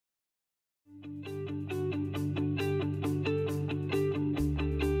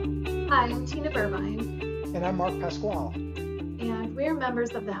Hi, I'm Tina Burbine, And I'm Mark Pasquale. and we're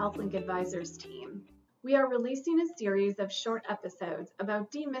members of the HealthLink Advisors team. We are releasing a series of short episodes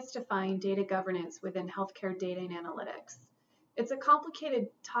about demystifying data governance within healthcare data and analytics. It's a complicated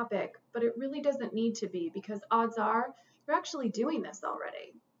topic, but it really doesn't need to be because odds are you're actually doing this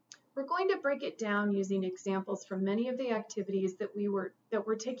already. We're going to break it down using examples from many of the activities that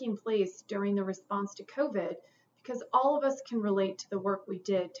were taking place during the response to COVID, because all of us can relate to the work we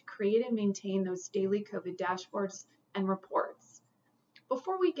did to create and maintain those daily COVID dashboards and reports.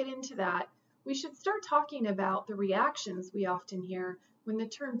 Before we get into that, we should start talking about the reactions we often hear when the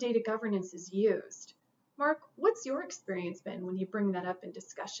term data governance is used. Mark, what's your experience been when you bring that up in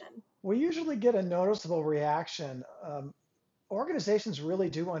discussion? We usually get a noticeable reaction. Organizations really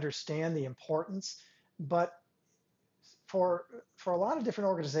do understand the importance, but for a lot of different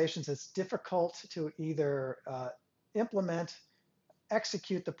organizations, it's difficult to either implement,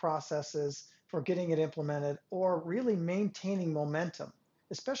 execute the processes for getting it implemented, or really maintaining momentum,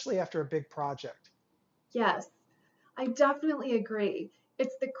 especially after a big project. Yes, I definitely agree.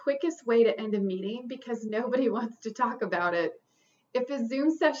 It's the quickest way to end a meeting because nobody wants to talk about it. If a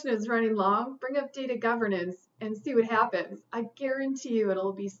Zoom session is running long, bring up data governance and see what happens. I guarantee you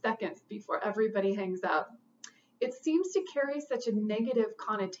it'll be seconds before everybody hangs up. It seems to carry such a negative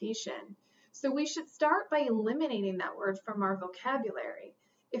connotation, so we should start by eliminating that word from our vocabulary.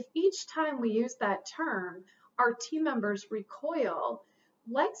 If each time we use that term, our team members recoil,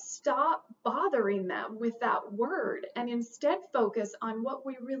 let's stop bothering them with that word and instead focus on what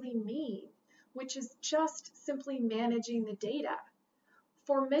we really mean, which is just simply managing the data.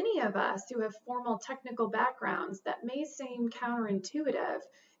 For many of us who have formal technical backgrounds, that may seem counterintuitive,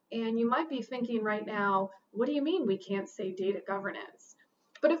 and you might be thinking right now, what do you mean we can't say data governance?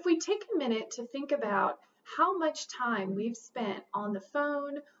 But if we take a minute to think about how much time we've spent on the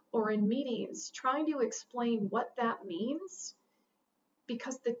phone or in meetings trying to explain what that means,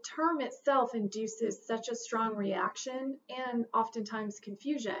 because the term itself induces such a strong reaction and oftentimes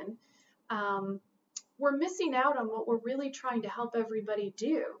confusion, we're missing out on what we're really trying to help everybody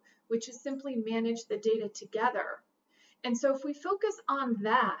do, which is simply manage the data together. And so if we focus on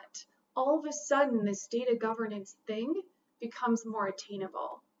that, all of a sudden this data governance thing becomes more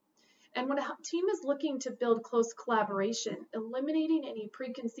attainable. And when a team is looking to build close collaboration, eliminating any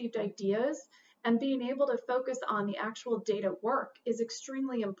preconceived ideas and being able to focus on the actual data work is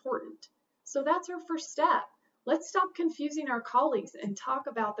extremely important. So that's our first step. Let's stop confusing our colleagues and talk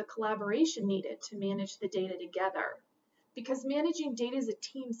about the collaboration needed to manage the data together, because managing data is a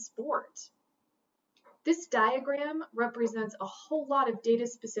team sport. This diagram represents a whole lot of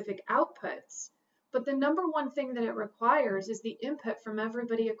data-specific outputs, but the number one thing that it requires is the input from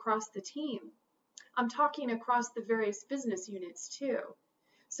everybody across the team. I'm talking across the various business units too.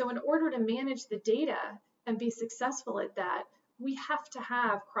 So in order to manage the data and be successful at that, we have to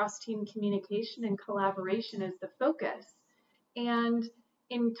have cross-team communication and collaboration as the focus. And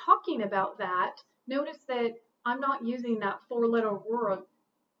in talking about that, notice that I'm not using that four-letter word,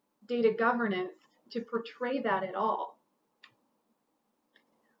 data governance, to portray that at all.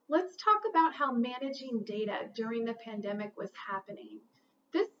 Let's talk about how managing data during the pandemic was happening.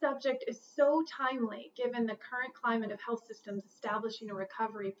 This subject is so timely given the current climate of health systems establishing a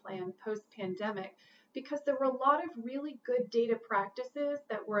recovery plan post-pandemic, because there were a lot of really good data practices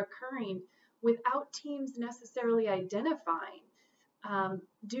that were occurring without teams necessarily identifying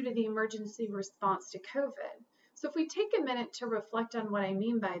due to the emergency response to COVID. So if we take a minute to reflect on what I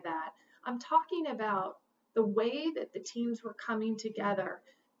mean by that, I'm talking about the way that the teams were coming together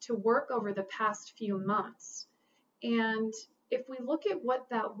to work over the past few months. And if we look at what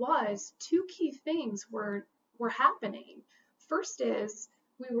that was, two key things were happening. First is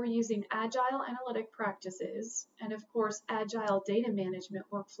we were using agile analytic practices and of course agile data management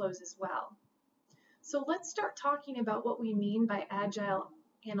workflows as well. So let's start talking about what we mean by agile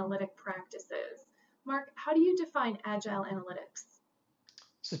analytic practices. Mark, how do you define agile analytics?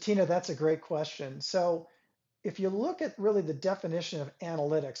 So, Tina, that's a great question. So, if you look at really the definition of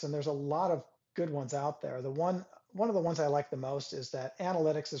analytics, and there's a lot of good ones out there, one of the ones I like the most is that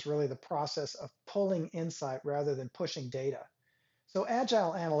analytics is really the process of pulling insight rather than pushing data. So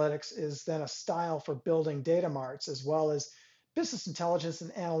agile analytics is then a style for building data marts as well as business intelligence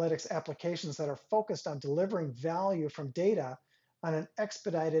and analytics applications that are focused on delivering value from data on an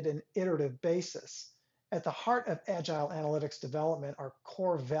expedited and iterative basis. At the heart of agile analytics development are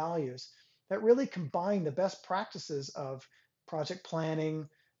core values that really combine the best practices of project planning,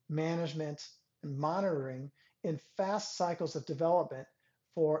 management, and monitoring in fast cycles of development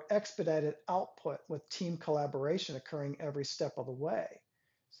for expedited output with team collaboration occurring every step of the way.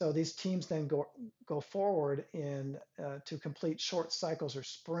 So these teams then go forward in to complete short cycles or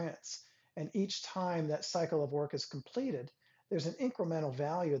sprints. And each time that cycle of work is completed, there's an incremental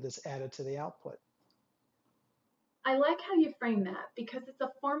value that's added to the output. I like how you frame that because it's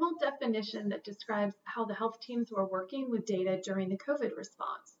a formal definition that describes how the health teams were working with data during the COVID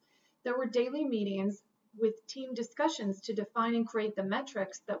response. There were daily meetings with team discussions to define and create the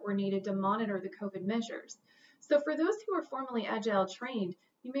metrics that were needed to monitor the COVID measures. So for those who are formally Agile trained,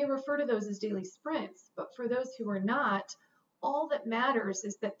 you may refer to those as daily sprints, but for those who are not, all that matters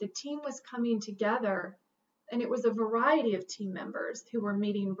is that the team was coming together, and it was a variety of team members who were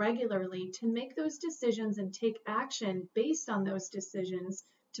meeting regularly to make those decisions and take action based on those decisions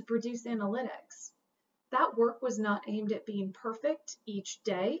to produce analytics. That work was not aimed at being perfect each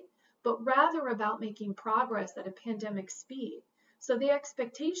day, but rather about making progress at a pandemic speed. So the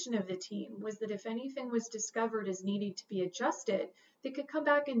expectation of the team was that if anything was discovered as needing to be adjusted, they could come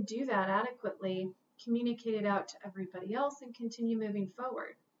back and do that adequately, communicate it out to everybody else, and continue moving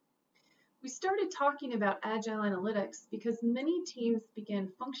forward. We started talking about Agile analytics because many teams began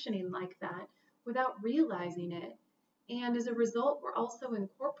functioning like that without realizing it. And as a result, we're also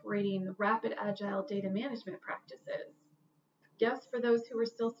incorporating rapid Agile data management practices. Yes, for those who are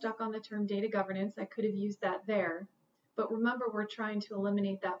still stuck on the term data governance, I could have used that there. But remember, we're trying to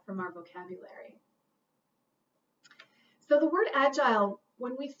eliminate that from our vocabulary. So the word Agile,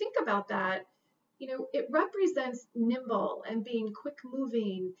 when we think about that, it represents nimble and being quick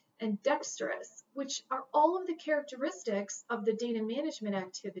moving and dexterous, which are all of the characteristics of the data management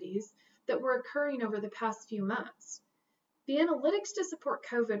activities that were occurring over the past few months. The analytics to support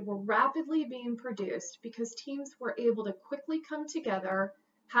COVID were rapidly being produced because teams were able to quickly come together,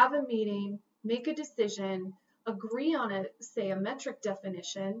 have a meeting, make a decision, agree on a metric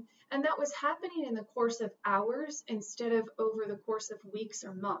definition, and that was happening in the course of hours instead of over the course of weeks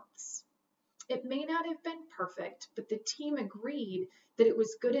or months. It may not have been perfect, but the team agreed that it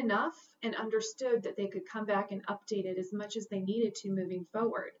was good enough and understood that they could come back and update it as much as they needed to moving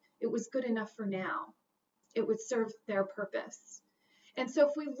forward. It was good enough for now. It would serve their purpose. And so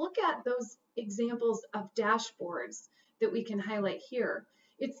if we look at those examples of dashboards that we can highlight here,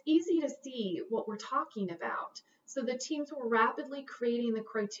 it's easy to see what we're talking about. So the teams were rapidly creating the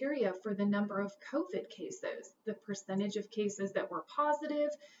criteria for the number of COVID cases, the percentage of cases that were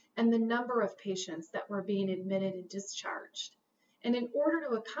positive, and the number of patients that were being admitted and discharged. And in order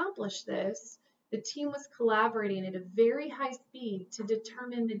to accomplish this, the team was collaborating at a very high speed to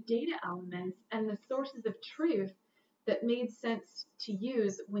determine the data elements and the sources of truth that made sense to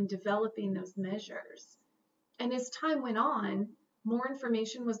use when developing those measures. And as time went on, more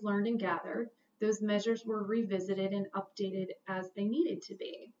information was learned and gathered. Those measures were revisited and updated as they needed to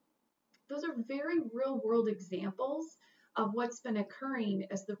be. Those are very real-world examples of what's been occurring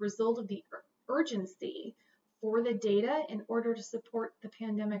as the result of the urgency for the data in order to support the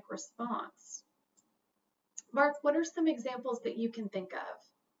pandemic response. Mark, what are some examples that you can think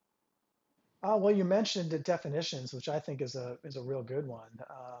of? Well, you mentioned the definitions, which I think is a real good one.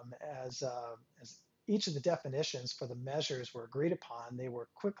 As each of the definitions for the measures were agreed upon, they were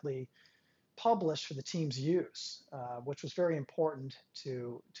quickly published for the team's use, which was very important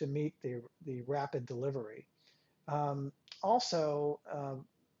to meet the rapid delivery. Also,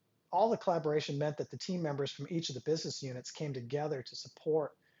 all the collaboration meant that the team members from each of the business units came together to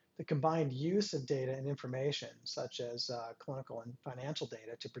support the combined use of data and information, such as clinical and financial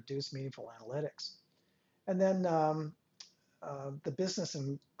data, to produce meaningful analytics. And then the business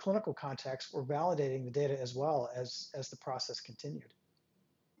and clinical contexts were validating the data as well as the process continued.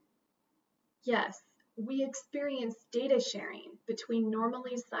 Yes, we experienced data sharing between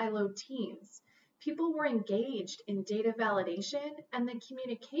normally siloed teams. People were engaged in data validation, and the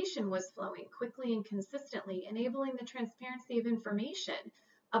communication was flowing quickly and consistently, enabling the transparency of information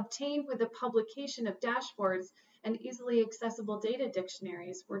obtained with the publication of dashboards, and easily accessible data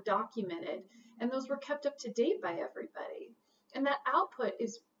dictionaries were documented, and those were kept up to date by everybody. And that output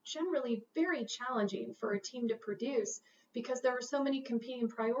is generally very challenging for a team to produce because there are so many competing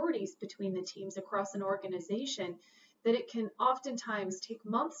priorities between the teams across an organization that it can oftentimes take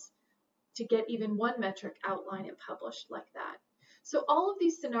months to get even one metric outlined and published like that. So all of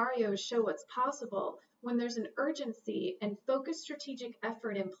these scenarios show what's possible when there's an urgency and focused strategic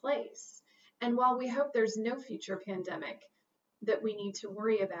effort in place. And while we hope there's no future pandemic that we need to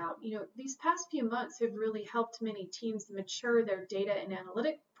worry about, these past few months have really helped many teams mature their data and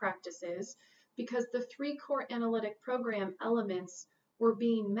analytic practices because the 3 core analytic program elements were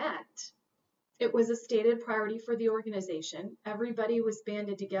being met. It was a stated priority for the organization. Everybody was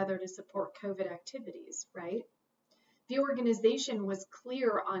banded together to support COVID activities, right? The organization was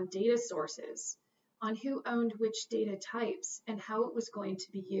clear on data sources, on who owned which data types, and how it was going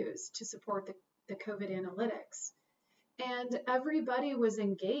to be used to support the COVID analytics. And everybody was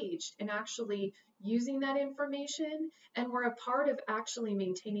engaged in actually using that information and were a part of actually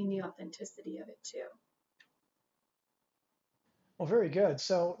maintaining the authenticity of it too. Well, very good.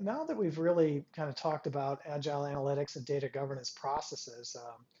 So now that we've really kind of talked about agile analytics and data governance processes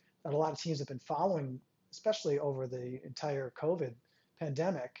that a lot of teams have been following, especially over the entire COVID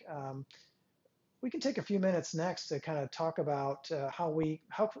pandemic, we can take a few minutes next to kind of talk about how we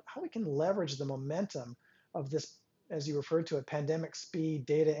can leverage the momentum of this, as you referred to it, pandemic speed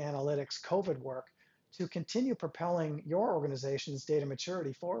data analytics COVID work to continue propelling your organization's data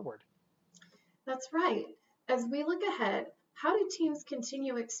maturity forward. That's right. As we look ahead, how do teams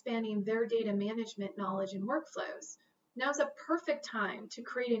continue expanding their data management knowledge and workflows? Now's a perfect time to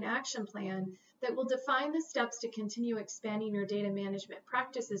create an action plan that will define the steps to continue expanding your data management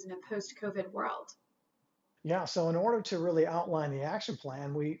practices in a post-COVID world. Yeah, so in order to really outline the action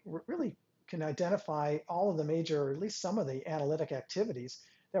plan, we really can identify all of the major, or at least some of the analytic activities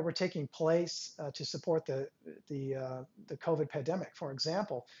that were taking place to support the COVID pandemic. For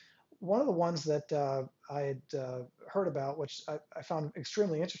example, one of the ones that I had heard about, which I found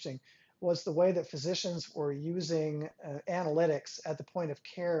extremely interesting, was the way that physicians were using analytics at the point of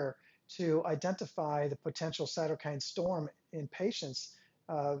care to identify the potential cytokine storm in patients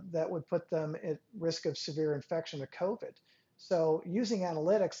that would put them at risk of severe infection of COVID. So using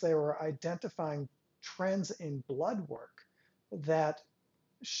analytics, they were identifying trends in blood work that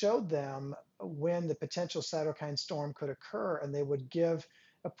showed them when the potential cytokine storm could occur, and they would give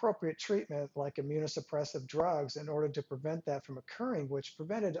appropriate treatment like immunosuppressive drugs in order to prevent that from occurring, which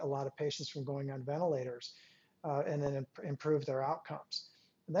prevented a lot of patients from going on ventilators and then improve their outcomes.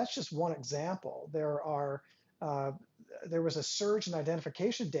 And that's just one example. There was a surge in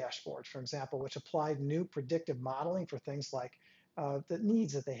identification dashboard, for example, which applied new predictive modeling for things like the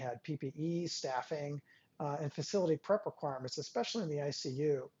needs that they had, PPE, staffing, and facility prep requirements, especially in the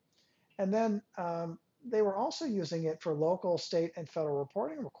ICU. And then they were also using it for local, state, and federal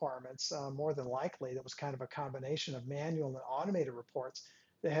reporting requirements, more than likely. That was kind of a combination of manual and automated reports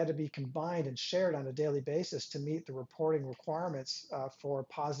that had to be combined and shared on a daily basis to meet the reporting requirements for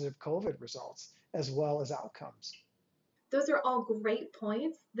positive COVID results, as well as outcomes. Those are all great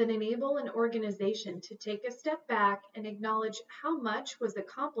points that enable an organization to take a step back and acknowledge how much was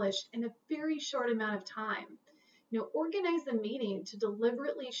accomplished in a very short amount of time. Organize a meeting to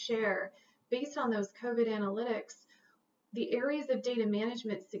deliberately share, based on those COVID analytics, the areas of data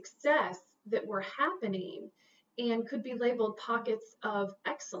management success that were happening and could be labeled pockets of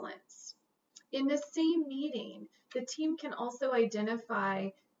excellence. In the same meeting, the team can also identify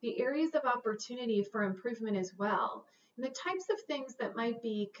the areas of opportunity for improvement as well. And the types of things that might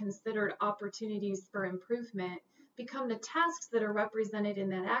be considered opportunities for improvement become the tasks that are represented in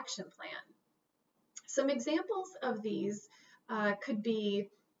that action plan. Some examples of these could be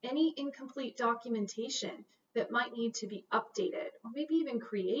any incomplete documentation that might need to be updated or maybe even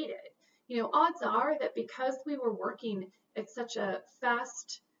created. Odds are that because we were working at such a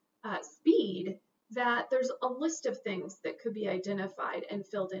fast speed, that there's a list of things that could be identified and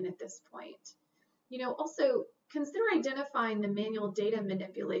filled in at this point. Also consider identifying the manual data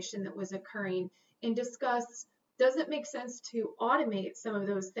manipulation that was occurring and discuss, does it make sense to automate some of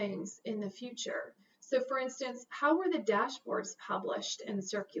those things in the future? So for instance, how were the dashboards published and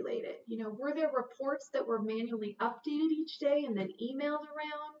circulated? Were there reports that were manually updated each day and then emailed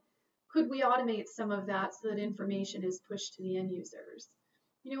around? Could we automate some of that so that information is pushed to the end users?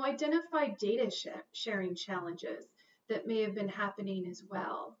 Identify data sharing challenges that may have been happening as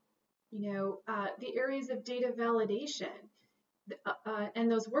well. The areas of data validation and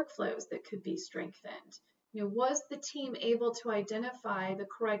those workflows that could be strengthened. Was the team able to identify the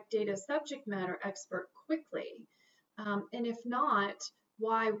correct data subject matter expert quickly? And if not,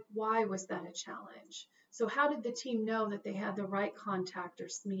 why was that a challenge? So how did the team know that they had the right contact or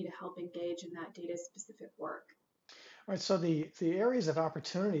SME to help engage in that data specific work? All right, so the areas of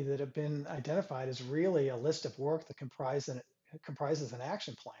opportunity that have been identified is really a list of work that comprises an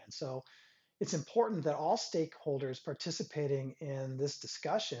action plan. So it's important that all stakeholders participating in this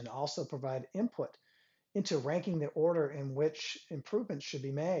discussion also provide input into ranking the order in which improvements should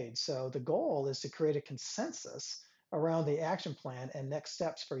be made. So the goal is to create a consensus around the action plan and next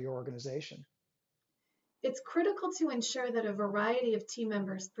steps for your organization. It's critical to ensure that a variety of team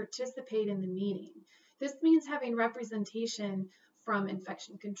members participate in the meeting. This means having representation from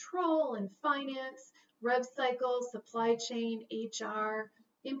infection control and finance, rev cycle, supply chain, HR,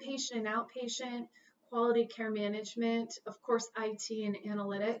 inpatient and outpatient, quality care management, of course, IT and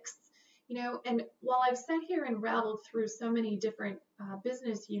analytics. And while I've sat here and rattled through so many different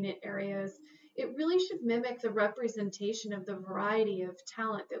business unit areas, it really should mimic the representation of the variety of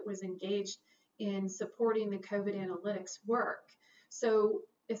talent that was engaged in supporting the COVID analytics work. So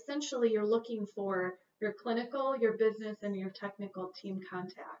essentially, you're looking for your clinical, your business, and your technical team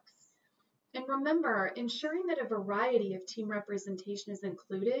contacts. And remember, ensuring that a variety of team representation is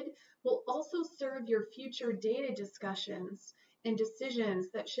included will also serve your future data discussions and decisions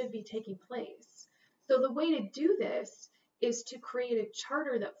that should be taking place. So the way to do this is to create a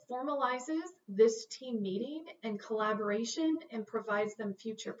charter that formalizes this team meeting and collaboration and provides them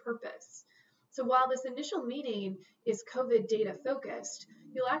future purpose. So while this initial meeting is COVID data focused,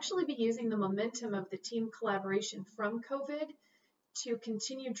 you'll actually be using the momentum of the team collaboration from COVID to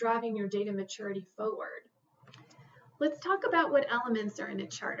continue driving your data maturity forward. Let's talk about what elements are in a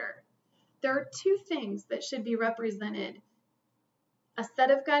charter. There are two things that should be represented: a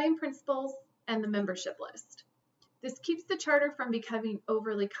set of guiding principles and the membership list. This keeps the charter from becoming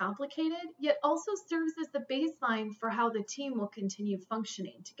overly complicated, yet also serves as the baseline for how the team will continue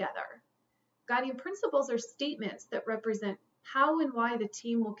functioning together. Guiding principles are statements that represent how and why the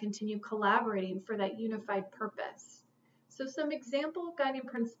team will continue collaborating for that unified purpose. So some example guiding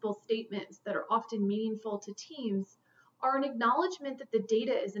principle statements that are often meaningful to teams are an acknowledgement that the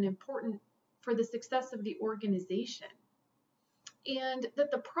data is important for the success of the organization, and that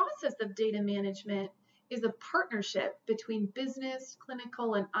the process of data management is a partnership between business,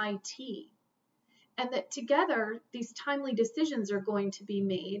 clinical, and IT, and that together these timely decisions are going to be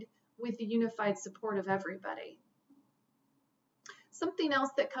made with the unified support of everybody. Something else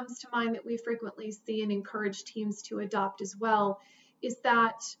that comes to mind that we frequently see and encourage teams to adopt as well is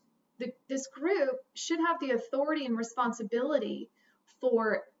that this group should have the authority and responsibility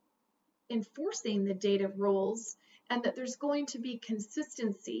for enforcing the data rules, and that there's going to be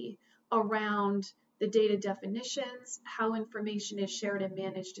consistency around the data definitions, how information is shared and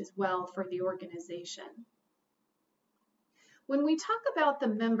managed as well for the organization. When we talk about the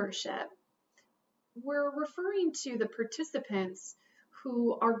membership, we're referring to the participants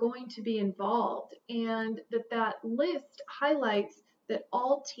who are going to be involved, and that list highlights that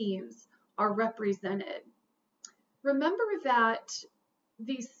all teams are represented. Remember that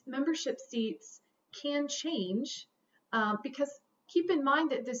these membership seats can change because keep in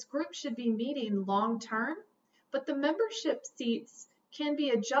mind that this group should be meeting long term, but the membership seats can be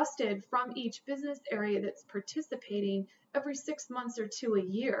adjusted from each business area that's participating every 6 months or to a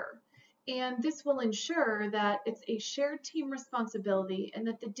year. And this will ensure that it's a shared team responsibility and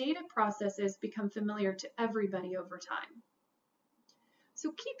that the data processes become familiar to everybody over time.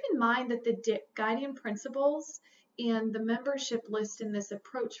 So keep in mind that the guiding principles and the membership list in this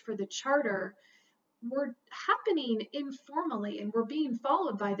approach for the charter were happening informally and were being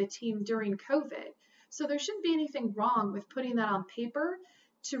followed by the team during COVID. So there shouldn't be anything wrong with putting that on paper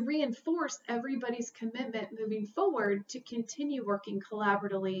to reinforce everybody's commitment moving forward to continue working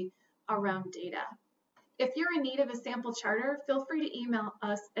collaboratively around data. If you're in need of a sample charter, feel free to email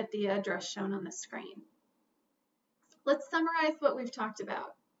us at the address shown on the screen. Let's summarize what we've talked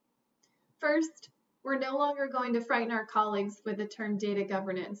about. First, we're no longer going to frighten our colleagues with the term data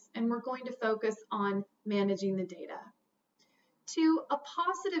governance, and we're going to focus on managing the data. 2, a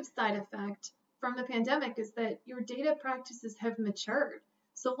positive side effect from the pandemic is that your data practices have matured.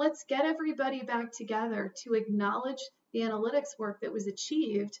 So let's get everybody back together to acknowledge the analytics work that was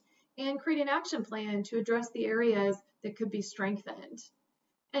achieved and create an action plan to address the areas that could be strengthened.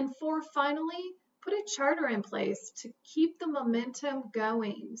 And 4, finally, put a charter in place to keep the momentum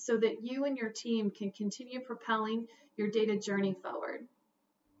going so that you and your team can continue propelling your data journey forward.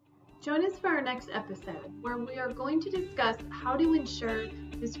 Join us for our next episode, where we are going to discuss how to ensure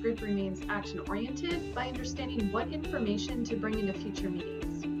this group remains action-oriented by understanding what information to bring into future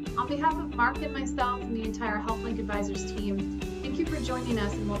meetings. On behalf of Mark and myself and the entire HealthLink Advisors team, thank you for joining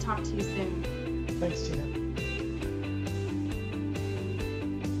us, and we'll talk to you soon. Thanks, Tina.